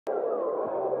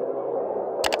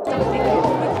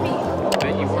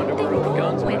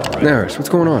Neris, what's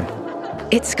going on?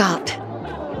 It's Scott.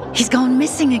 He's gone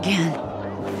missing again.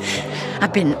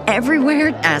 I've been everywhere,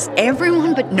 asked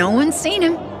everyone, but no one's seen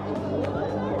him.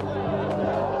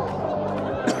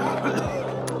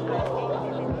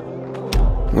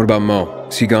 What about Mo?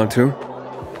 Is he gone too?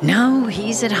 No,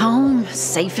 he's at home,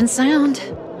 safe and sound.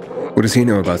 What does he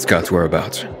know about Scott's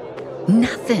whereabouts?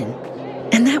 Nothing.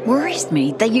 And that worries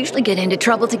me. They usually get into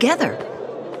trouble together.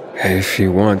 Hey, if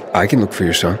you want, I can look for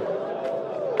your son.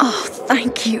 Oh,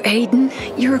 thank you, Aiden.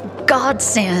 You're a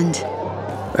godsend.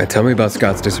 Tell me about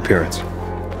Scott's disappearance.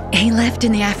 He left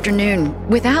in the afternoon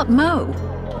without Mo.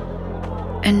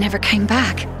 And never came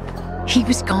back. He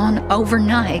was gone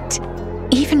overnight.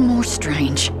 Even more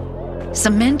strange.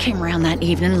 Some men came around that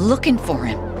evening looking for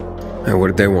him. And what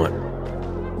did they want?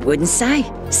 Wouldn't say,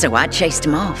 so I chased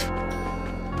him off.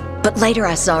 But later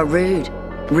I saw Rude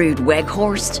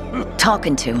Weghorst,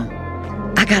 talking to him.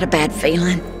 I got a bad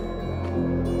feeling.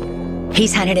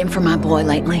 He's had it in for my boy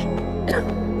lately.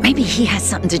 Maybe he has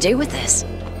something to do with this.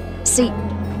 See,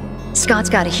 Scott's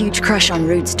got a huge crush on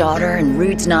Rude's daughter, and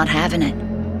Rude's not having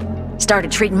it.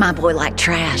 Started treating my boy like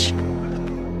trash.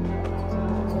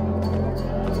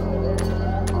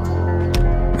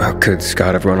 Well, could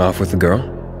Scott have run off with the girl?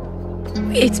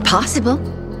 It's possible.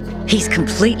 He's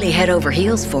completely head over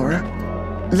heels for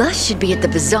her. Lush should be at the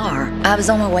bazaar. I was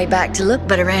on my way back to look,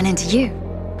 but I ran into you.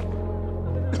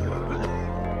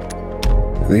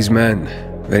 These men,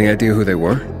 any idea who they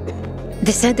were?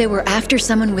 They said they were after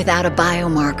someone without a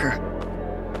biomarker.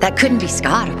 That couldn't be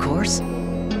Scott, of course.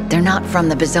 They're not from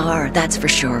the bazaar, that's for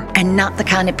sure. And not the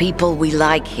kind of people we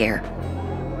like here.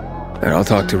 And I'll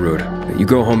talk to Rude. You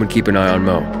go home and keep an eye on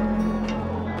Mo.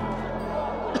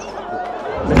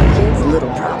 Little kids,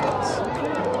 little problems.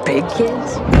 Big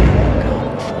kids?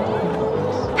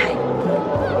 Hey,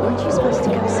 weren't you supposed to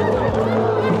go somewhere?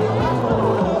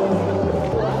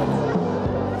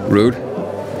 Rude,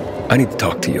 I need to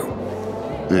talk to you.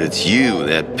 It's you,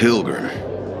 that pilgrim.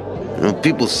 Well,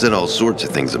 people said all sorts of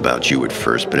things about you at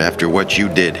first, but after what you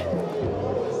did...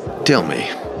 Tell me,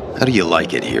 how do you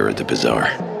like it here at the bazaar?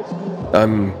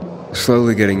 I'm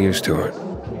slowly getting used to it.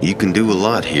 You can do a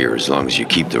lot here as long as you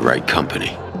keep the right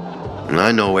company. And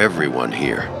I know everyone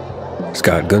here.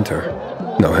 Scott Gunter.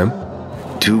 Know him?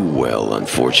 Too well,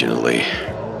 unfortunately.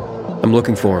 I'm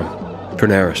looking for him. For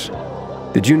Neris.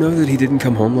 Did you know that he didn't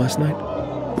come home last night?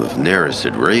 If Neris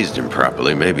had raised him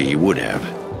properly, maybe he would have.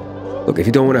 Look, if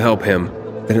you don't want to help him,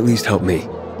 then at least help me.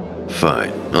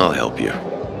 Fine, I'll help you.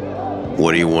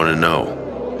 What do you want to know?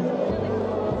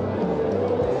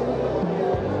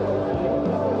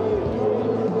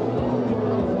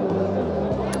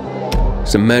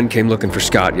 Some men came looking for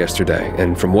Scott yesterday,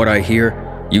 and from what I hear,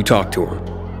 you talked to him.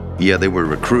 Yeah, they were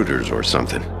recruiters or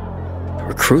something.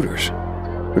 Recruiters?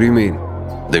 What do you mean?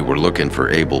 They were looking for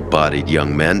able-bodied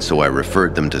young men, so I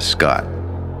referred them to Scott.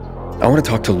 I want to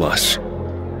talk to Luss.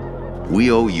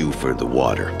 We owe you for the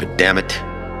water, but damn it,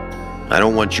 I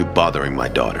don't want you bothering my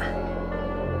daughter.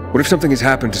 What if something has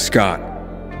happened to Scott?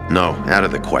 No, out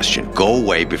of the question. Go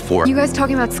away before— You guys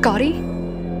talking about Scotty?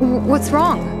 What's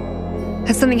wrong?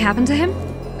 Has something happened to him?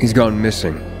 He's gone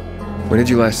missing. When did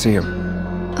you last see him?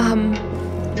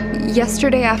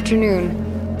 Yesterday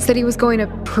afternoon. Said he was going to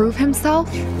prove himself?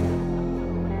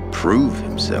 Prove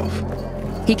himself?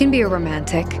 He can be a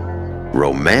romantic.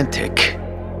 Romantic?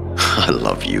 I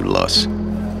love you, Luss.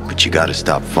 But you gotta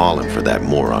stop falling for that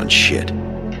moron shit.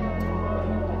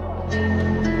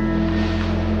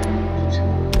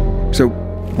 So,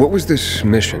 what was this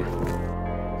mission?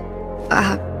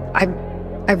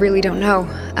 I really don't know.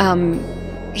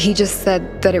 He just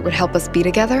said that it would help us be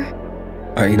together.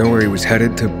 You know where he was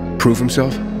headed to prove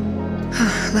himself?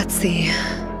 Let's see.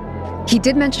 He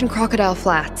did mention Crocodile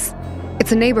Flats.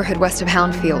 It's a neighborhood west of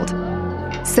Houndfield.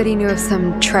 Said he knew of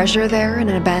some treasure there in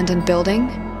an abandoned building.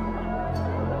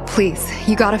 Please,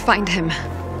 you gotta find him.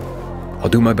 I'll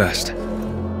do my best.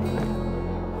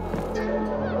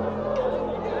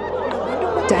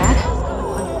 Dad?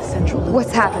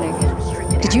 What's happening?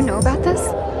 Did you know about this?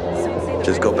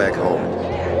 Just go back home.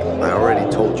 I already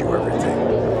told you everything.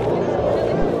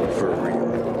 For real.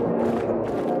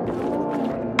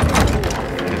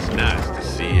 It's nice to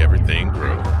see everything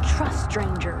grow. Trust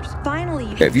strangers. Finally.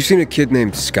 Hey, have you seen a kid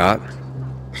named Scott?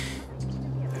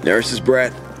 Neris's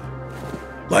brat?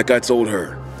 Like I told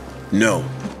her. No.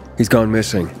 He's gone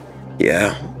missing.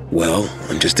 Yeah, well,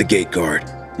 I'm just a gate guard,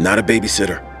 not a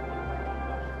babysitter.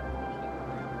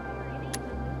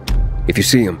 If you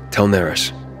see him, tell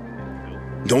Neris.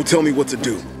 Don't tell me what to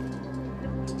do.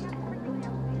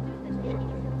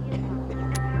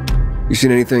 You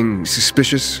seen anything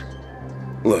suspicious?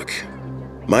 Look,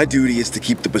 My duty is to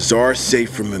keep the bazaar safe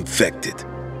from infected.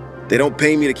 They don't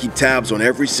pay me to keep tabs on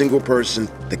every single person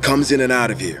that comes in and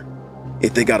out of here.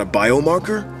 If they got a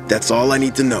biomarker, that's all I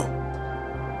need to know.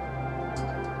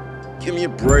 Give me a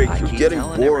break, I you're keep getting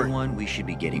telling bored. everyone we should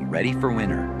be getting ready for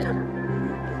winter.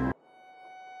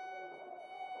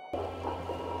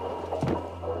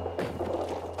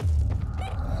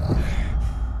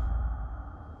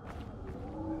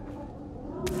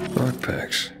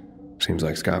 Lockpicks. Seems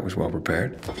like Scott was well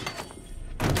prepared.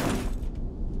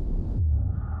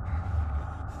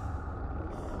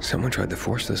 Someone tried to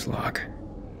force this lock,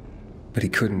 but he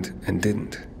couldn't and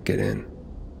didn't get in.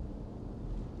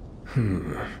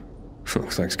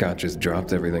 Looks like Scott just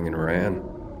dropped everything and ran.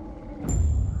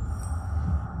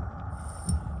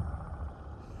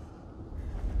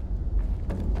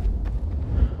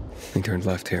 He turned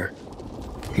left here.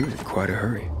 He was in quite a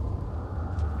hurry.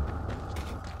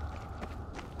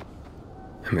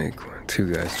 I mean,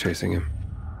 2 guys chasing him.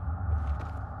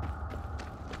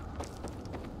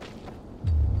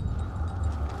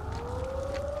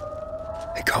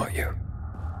 They caught you.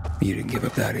 You didn't give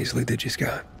up that easily, did you,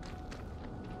 Scott?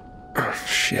 Oh,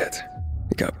 shit.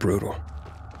 It got brutal.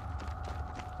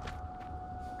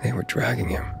 They were dragging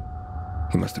him.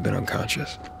 He must have been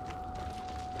unconscious.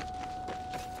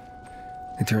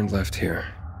 They turned left here.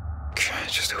 I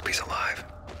just hope he's alive.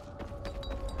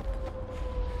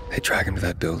 They drag him to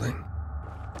that building.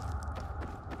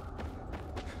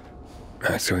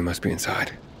 Alright, so he must be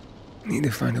inside. Need to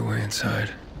find a way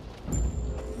inside.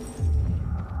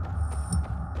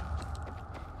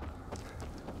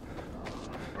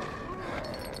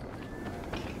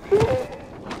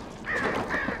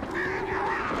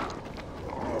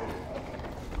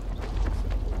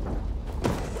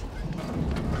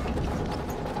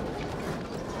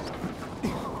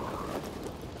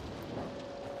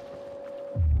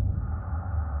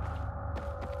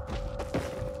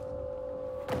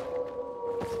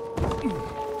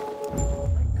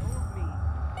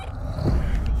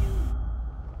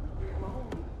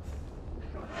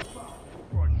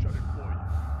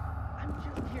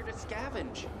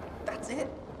 That's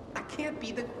it. I can't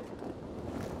be the...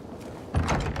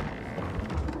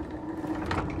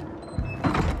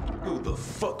 Who the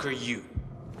fuck are you?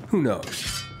 Who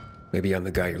knows? Maybe I'm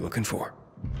the guy you're looking for.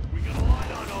 We got a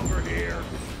line on over here.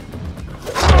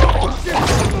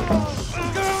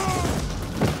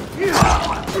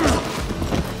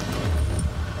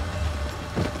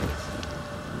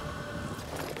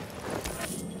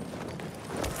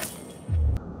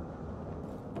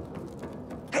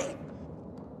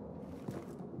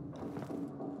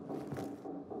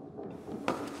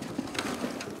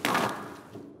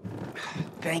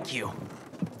 Thank you.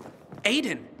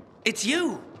 Aiden, it's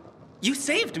you! You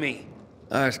saved me!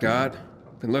 Hi, Scott.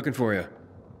 Been looking for you.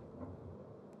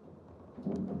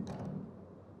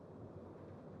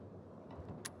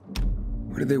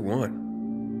 What did they want?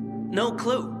 No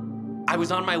clue. I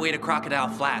was on my way to Crocodile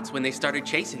Flats when they started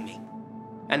chasing me.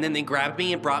 And then they grabbed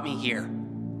me and brought me here.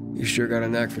 You sure got a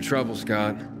knack for trouble,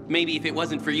 Scott. Maybe if it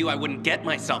wasn't for you, I wouldn't get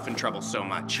myself in trouble so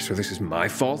much. So this is my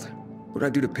fault? What did I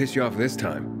do to piss you off this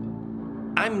time?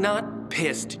 I'm not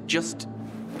pissed, just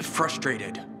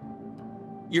frustrated.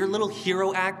 Your little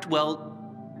hero act, well,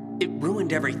 it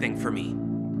ruined everything for me.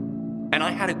 And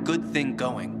I had a good thing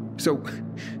going. So,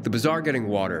 the bazaar getting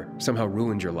water somehow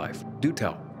ruined your life. Do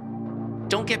tell.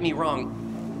 Don't get me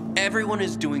wrong. Everyone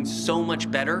is doing so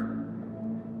much better.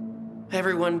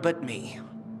 Everyone but me.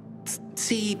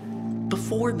 See,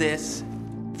 before this,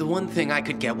 the one thing I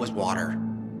could get was water.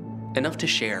 Enough to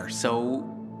share, so...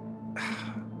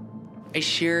 I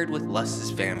shared with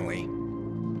Luss's family.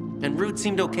 And Rude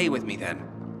seemed okay with me then.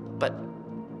 But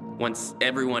once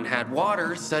everyone had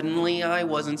water, suddenly I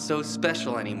wasn't so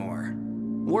special anymore.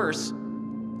 Worse,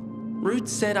 Rude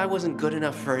said I wasn't good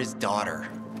enough for his daughter.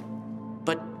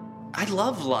 But I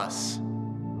love Luss.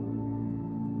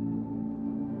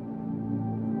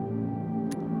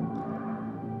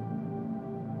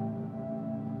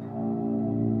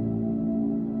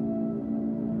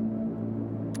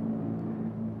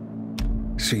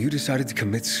 So you decided to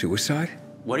commit suicide?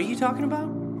 What are you talking about?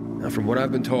 Now, from what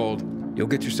I've been told, you'll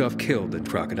get yourself killed in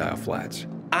Crocodile Flats.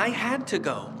 I had to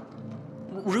go.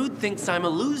 Rude thinks I'm a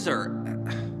loser.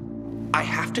 I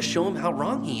have to show him how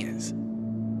wrong he is.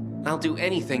 I'll do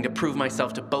anything to prove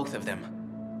myself to both of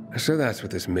them. So that's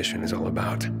what this mission is all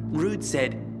about. Rude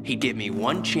said he'd give me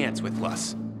one chance with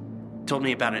Luss. Told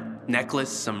me about a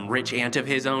necklace some rich aunt of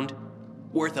his owned,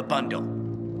 worth a bundle.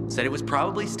 Said it was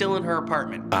probably still in her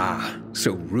apartment. Ah,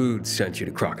 so Rude sent you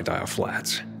to Crocodile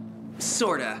Flats.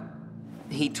 Sorta.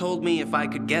 He told me if I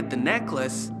could get the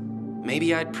necklace,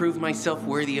 maybe I'd prove myself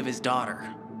worthy of his daughter.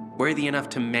 worthy enough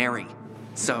to marry.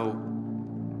 So,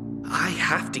 I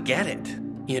have to get it,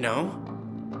 you know?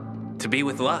 To be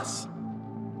with Lus.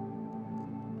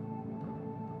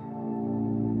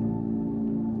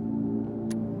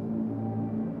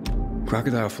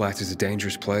 Crocodile Flats is a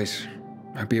dangerous place.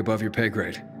 Might be above your pay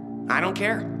grade. I don't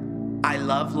care. I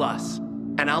love Lus,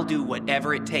 and I'll do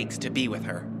whatever it takes to be with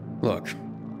her. Look,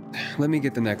 let me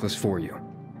get the necklace for you.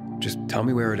 Just tell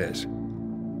me where it is.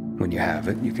 When you have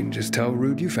it, you can just tell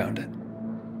Rude you found it.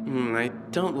 I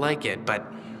don't like it,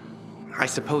 but I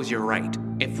suppose you're right.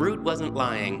 If Rude wasn't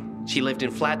lying, she lived in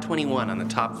flat 21 on the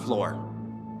top floor.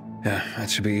 Yeah,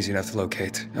 that should be easy enough to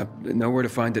locate. Know where to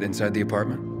find it inside the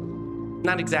apartment?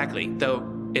 Not exactly,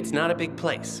 though it's not a big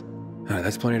place.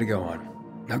 That's plenty to go on.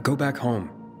 Now go back home.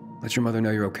 Let your mother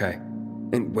know you're okay.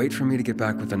 And wait for me to get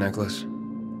back with the necklace.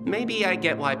 Maybe I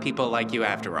get why people like you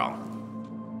after all.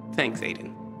 Thanks,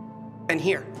 Aiden. And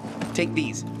here, take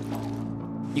these.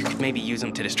 You could maybe use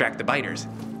them to distract the biters,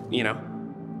 you know?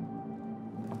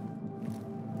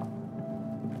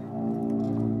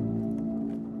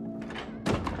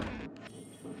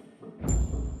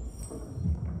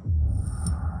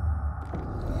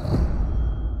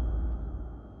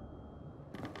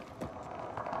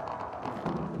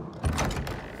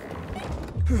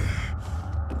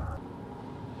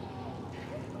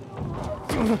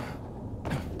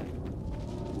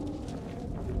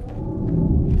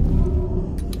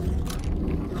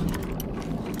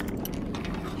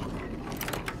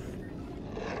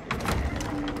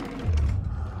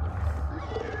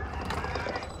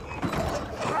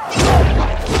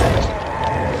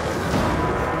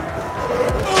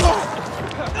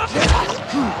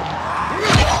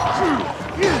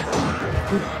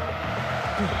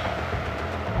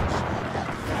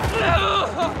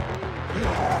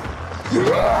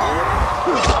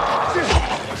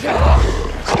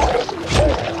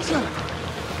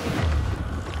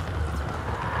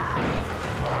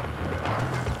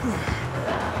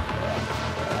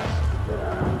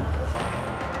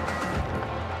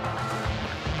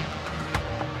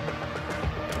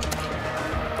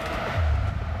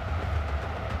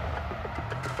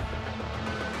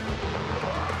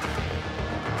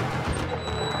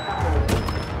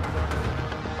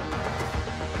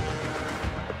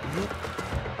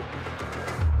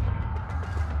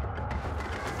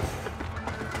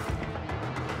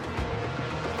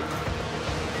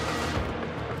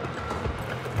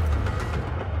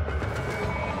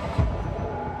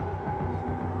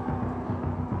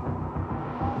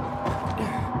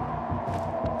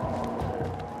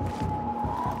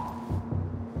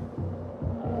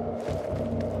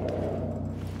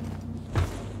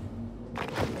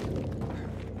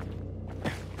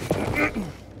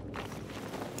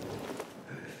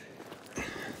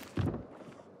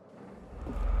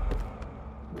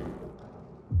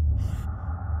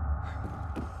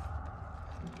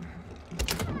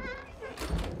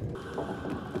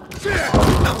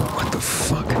 What the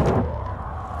fuck?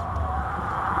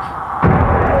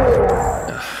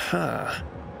 Aha.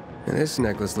 This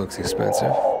necklace looks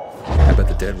expensive. I bet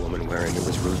the dead woman wearing it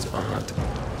was Rude's aunt.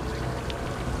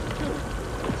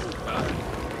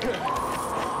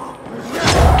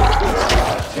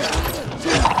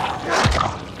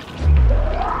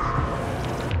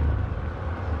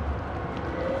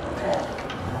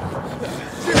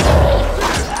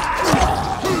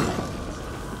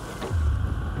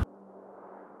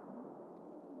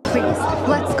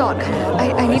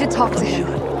 I need to talk to him.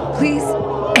 Please?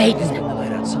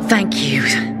 Aiden, thank you.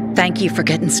 Thank you for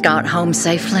getting Scott home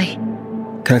safely.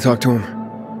 Can I talk to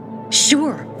him?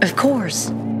 Sure, of course.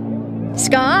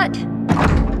 Scott?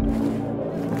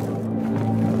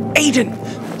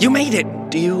 Aiden! You made it!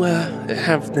 Do you,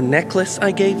 have the necklace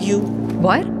I gave you?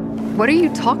 What? What are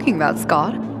you talking about,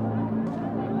 Scott?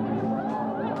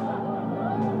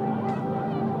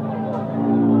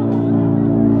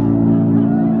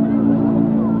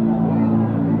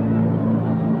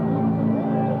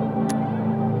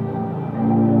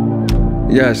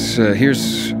 Yes,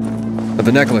 here's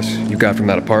the necklace you got from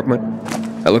that apartment.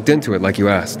 I looked into it like you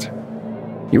asked.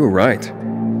 You were right.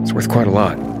 It's worth quite a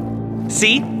lot.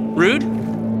 See? Rude?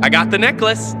 I got the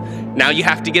necklace. Now you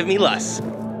have to give me Lus.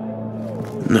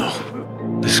 No,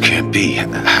 this can't be.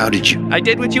 How did you... I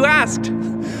did what you asked.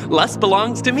 Lus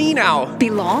belongs to me now.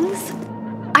 Belongs?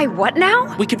 I what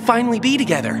now? We could finally be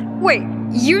together. Wait,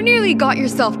 you nearly got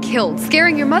yourself killed,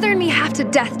 scaring your mother and me half to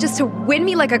death just to win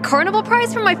me like a carnival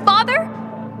prize from my father?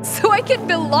 So I can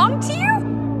belong to you?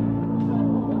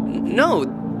 No,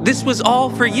 this was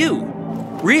all for you.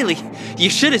 Really,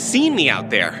 you should have seen me out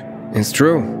there. It's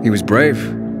true. He was brave.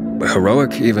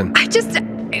 Heroic, even. I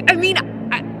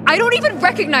don't even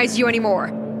recognize you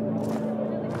anymore.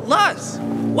 Luz!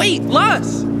 Wait,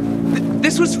 Luz!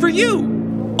 This was for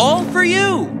you! All for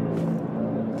you!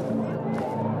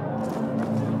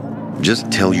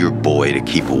 Just tell your boy to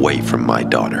keep away from my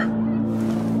daughter.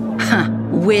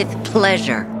 With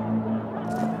pleasure.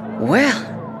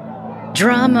 Well,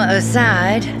 drama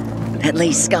aside, at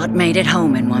least Scott made it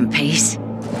home in one piece.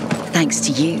 Thanks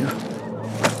to you.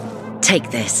 Take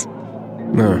this.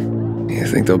 You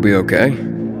think they'll be okay?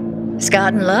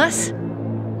 Scott and Luz?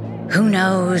 Who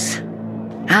knows?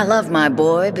 I love my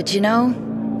boy, but you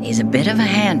know, he's a bit of a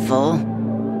handful.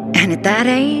 And at that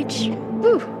age,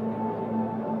 whew.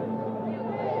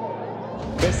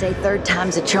 They say third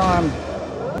time's a charm.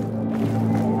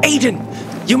 Aiden!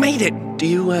 You made it! Do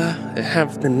you,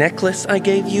 have the necklace I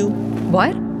gave you?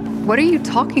 What? What are you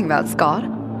talking about, Scott?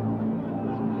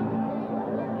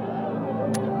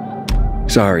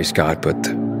 Sorry, Scott, but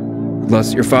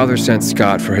Luz, your father sent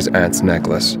Scott for his aunt's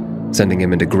necklace, sending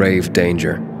him into grave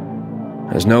danger.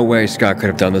 There's no way Scott could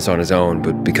have done this on his own,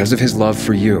 but because of his love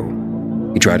for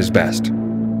you, he tried his best.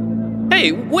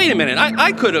 Hey, wait a minute,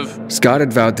 I could have... Scott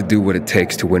had vowed to do what it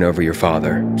takes to win over your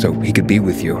father, so he could be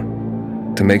with you.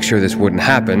 To make sure this wouldn't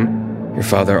happen, your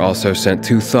father also sent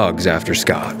 2 thugs after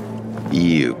Scott.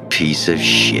 You piece of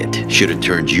shit. Should have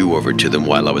turned you over to them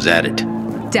while I was at it.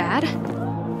 Dad?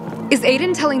 Is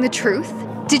Aiden telling the truth?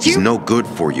 Did you— He's no good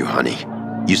for you, honey.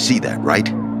 You see that, right?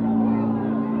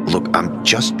 Look, I'm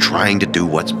just trying to do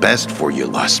what's best for you,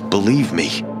 Luz. Believe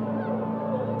me.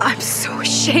 I'm so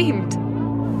ashamed.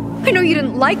 I know you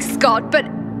didn't like Scott, but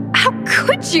how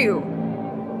could you?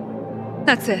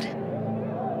 That's it.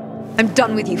 I'm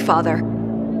done with you, Father.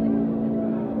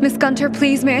 Miss Gunter,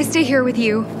 please, may I stay here with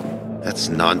you? That's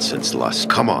nonsense, Luz.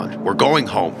 Come on, we're going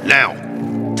home, now.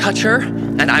 Touch her,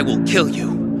 and I will kill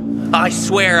you. I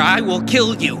swear I will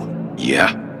kill you.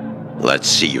 Yeah? Let's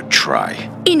see you try.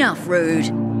 Enough, Rude.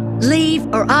 Leave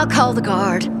or I'll call the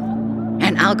guard.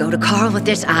 And I'll go to Carl with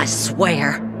this, I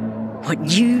swear. What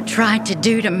you tried to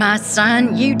do to my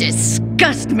son, you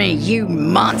disgust me, you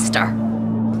monster.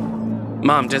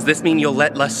 Mom, does this mean you'll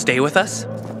let Luz stay with us?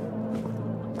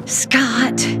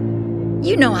 Scott,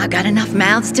 you know I got enough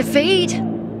mouths to feed.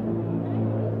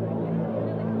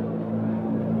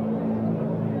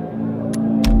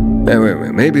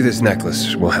 Wait. Maybe this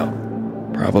necklace will help.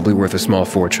 Probably worth a small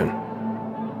fortune.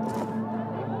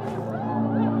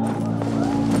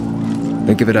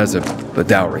 Think of it as a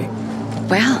dowry.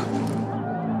 Well,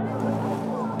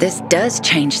 this does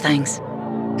change things.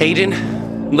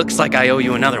 Aiden, looks like I owe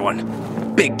you another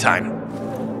one. Big time.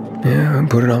 Yeah,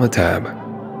 put it on the tab.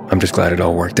 I'm just glad it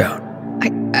all worked out.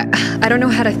 I don't know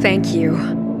how to thank you.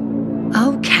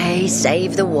 Okay,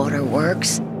 save the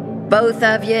waterworks. Both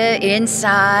of you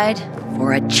inside,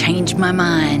 or I change my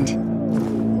mind.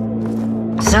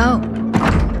 So,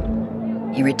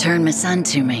 you returned my son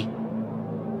to me.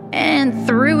 And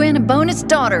threw in a bonus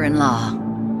daughter-in-law.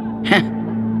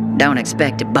 Don't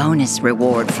expect a bonus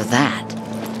reward for that.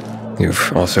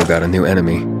 You've also got a new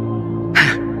enemy.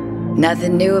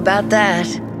 Nothing new about that.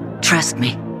 Trust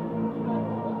me.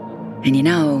 And you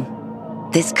know,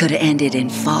 this could have ended in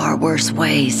far worse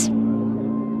ways. You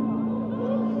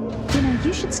know,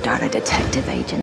 you should start a detective agency.